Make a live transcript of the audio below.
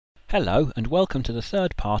Hello and welcome to the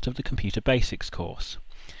third part of the Computer Basics course.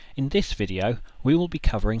 In this video we will be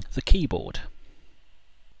covering the keyboard.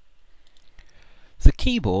 The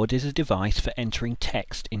keyboard is a device for entering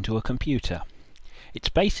text into a computer. It's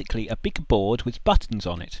basically a big board with buttons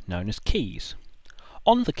on it, known as keys.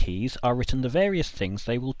 On the keys are written the various things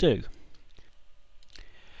they will do.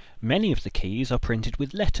 Many of the keys are printed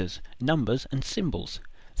with letters, numbers and symbols.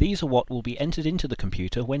 These are what will be entered into the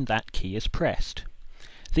computer when that key is pressed.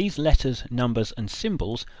 These letters, numbers and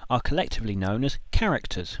symbols are collectively known as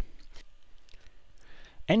characters.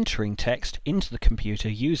 Entering text into the computer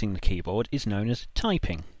using the keyboard is known as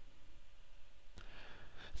typing.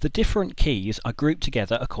 The different keys are grouped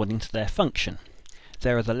together according to their function.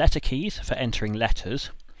 There are the letter keys for entering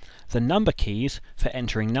letters, the number keys for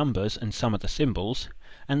entering numbers and some of the symbols,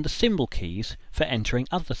 and the symbol keys for entering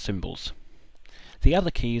other symbols. The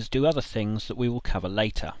other keys do other things that we will cover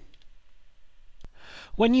later.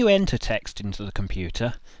 When you enter text into the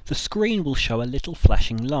computer, the screen will show a little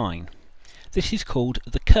flashing line. This is called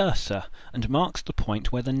the cursor and marks the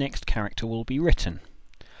point where the next character will be written.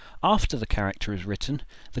 After the character is written,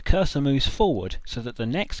 the cursor moves forward so that the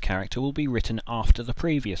next character will be written after the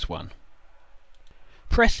previous one.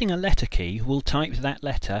 Pressing a letter key will type that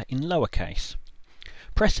letter in lowercase.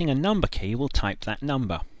 Pressing a number key will type that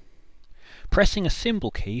number. Pressing a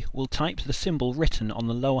symbol key will type the symbol written on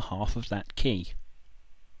the lower half of that key.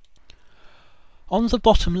 On the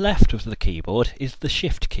bottom left of the keyboard is the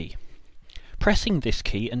Shift key. Pressing this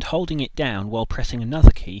key and holding it down while pressing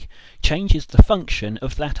another key changes the function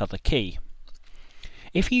of that other key.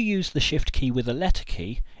 If you use the Shift key with a letter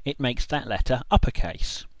key, it makes that letter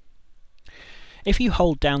uppercase. If you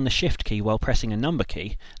hold down the Shift key while pressing a number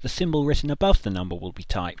key, the symbol written above the number will be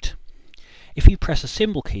typed. If you press a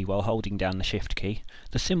symbol key while holding down the Shift key,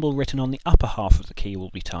 the symbol written on the upper half of the key will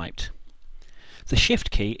be typed. The Shift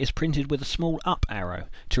key is printed with a small up arrow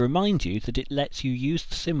to remind you that it lets you use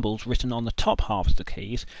the symbols written on the top half of the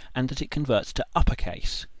keys and that it converts to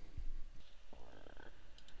uppercase.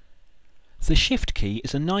 The Shift key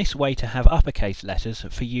is a nice way to have uppercase letters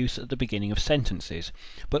for use at the beginning of sentences,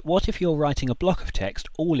 but what if you're writing a block of text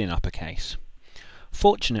all in uppercase?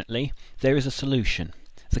 Fortunately, there is a solution,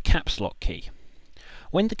 the caps lock key.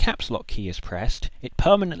 When the caps lock key is pressed, it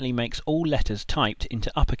permanently makes all letters typed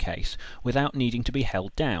into uppercase without needing to be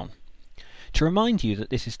held down. To remind you that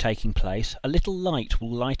this is taking place, a little light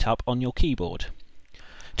will light up on your keyboard.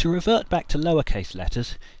 To revert back to lowercase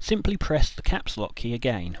letters, simply press the caps lock key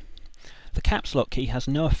again. The caps lock key has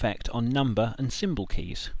no effect on number and symbol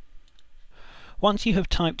keys. Once you have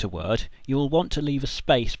typed a word, you will want to leave a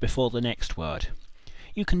space before the next word.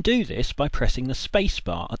 You can do this by pressing the space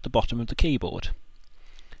bar at the bottom of the keyboard.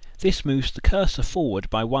 This moves the cursor forward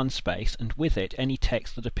by one space and with it any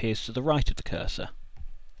text that appears to the right of the cursor.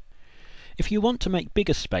 If you want to make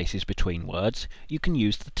bigger spaces between words, you can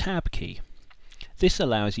use the Tab key. This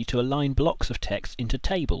allows you to align blocks of text into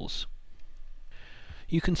tables.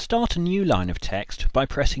 You can start a new line of text by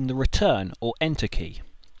pressing the Return or Enter key.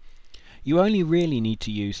 You only really need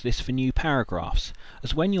to use this for new paragraphs,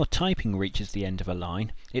 as when your typing reaches the end of a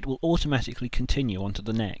line, it will automatically continue on to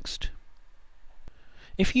the next.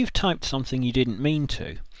 If you've typed something you didn't mean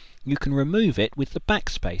to, you can remove it with the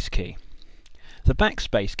backspace key. The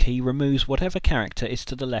backspace key removes whatever character is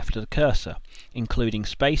to the left of the cursor, including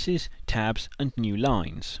spaces, tabs and new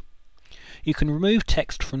lines. You can remove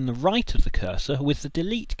text from the right of the cursor with the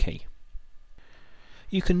delete key.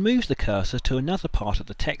 You can move the cursor to another part of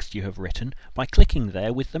the text you have written by clicking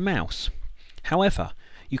there with the mouse. However,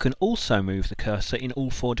 you can also move the cursor in all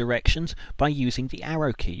four directions by using the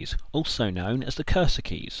arrow keys, also known as the cursor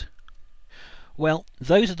keys. Well,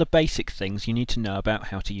 those are the basic things you need to know about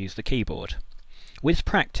how to use the keyboard. With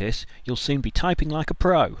practice, you'll soon be typing like a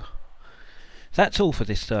pro. That's all for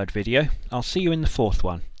this third video. I'll see you in the fourth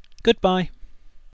one. Goodbye!